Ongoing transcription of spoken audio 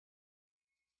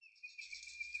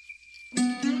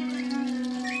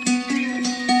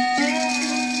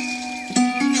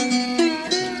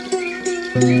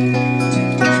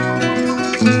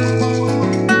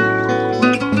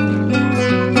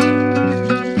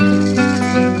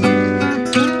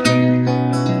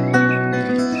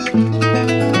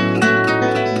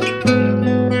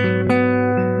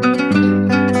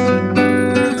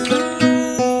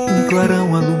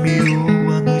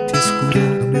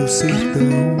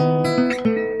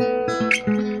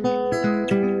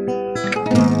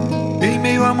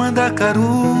a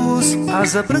mandacarus,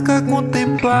 asa branca a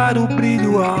contemplar o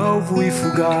brilho alvo e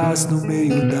fugaz no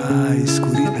meio da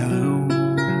escuridão.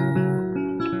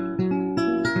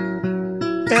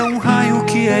 É um raio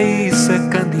que é isso, é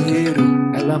candeeiro,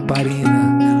 é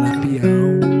lamparina, é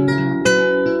lampião.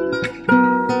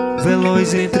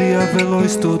 Veloz entre a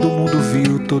veloz, todo mundo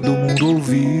viu, todo mundo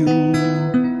ouviu.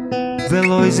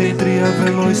 Veloz entre a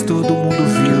veloz, todo mundo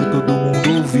viu, todo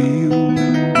mundo ouviu.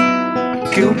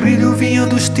 Que o brilho vinha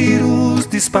dos tiros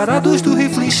disparados do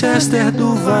rifle Winchester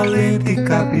do valente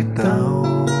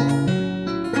capitão.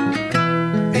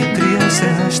 Entre as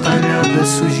serras talhadas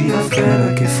surgia a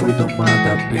fera que foi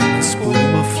domada apenas por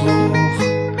uma flor,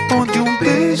 onde um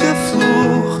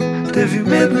beija-flor teve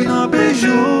medo e não a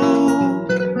beijou.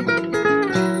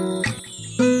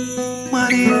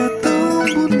 Maria tão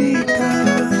bonita,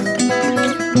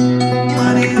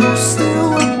 Maria o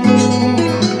seu amor.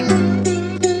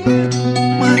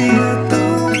 Maria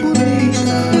tão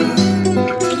bonita,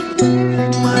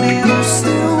 Maria o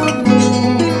seu amor.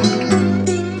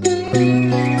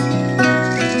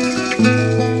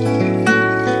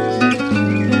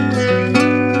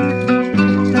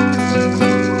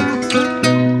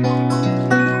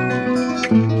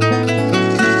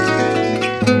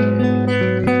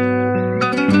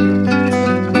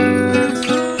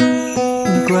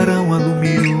 Um clarão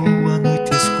alumiou a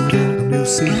noite escura no meu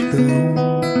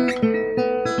sertão.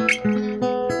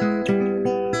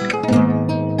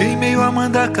 Em meio a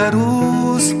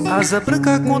mandacarus, asa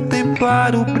branca a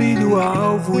contemplar o brilho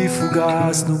alvo e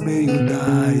fugaz no meio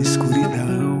da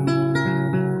escuridão.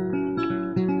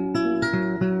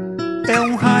 É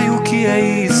um raio que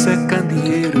é isso, é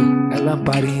candeeiro, é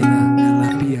lamparina, é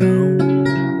lampião.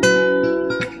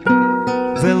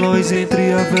 Veloz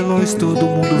entre a veloz, todo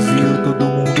mundo viu, todo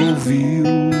mundo ouviu.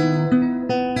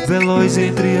 Veloz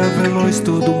entre a veloz,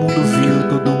 todo mundo viu,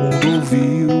 todo mundo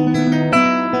ouviu.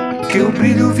 Que o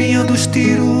brilho vinha dos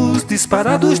tiros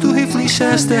disparados do rifle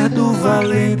Winchester do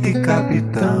valente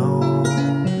capitão.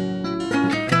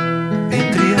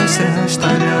 Entre as serras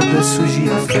talhadas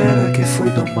surgia a fera que foi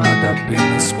domada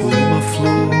apenas por uma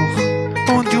flor,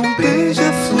 onde um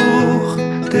beija-flor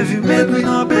teve medo e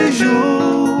não a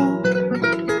beijou.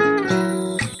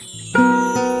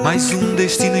 Mas um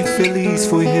destino infeliz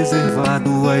foi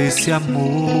reservado a esse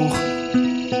amor.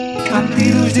 A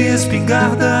tiros de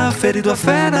espingarda, ferido a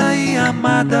fera e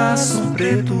amada,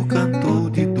 Sombreto cantou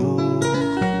de dor.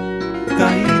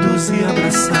 Caídos e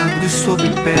abraçados sob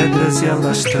pedras e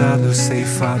alastrados,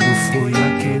 ceifado foi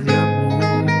aquele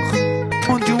amor,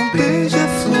 onde um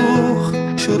beija-flor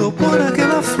chorou por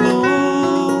aquela flor.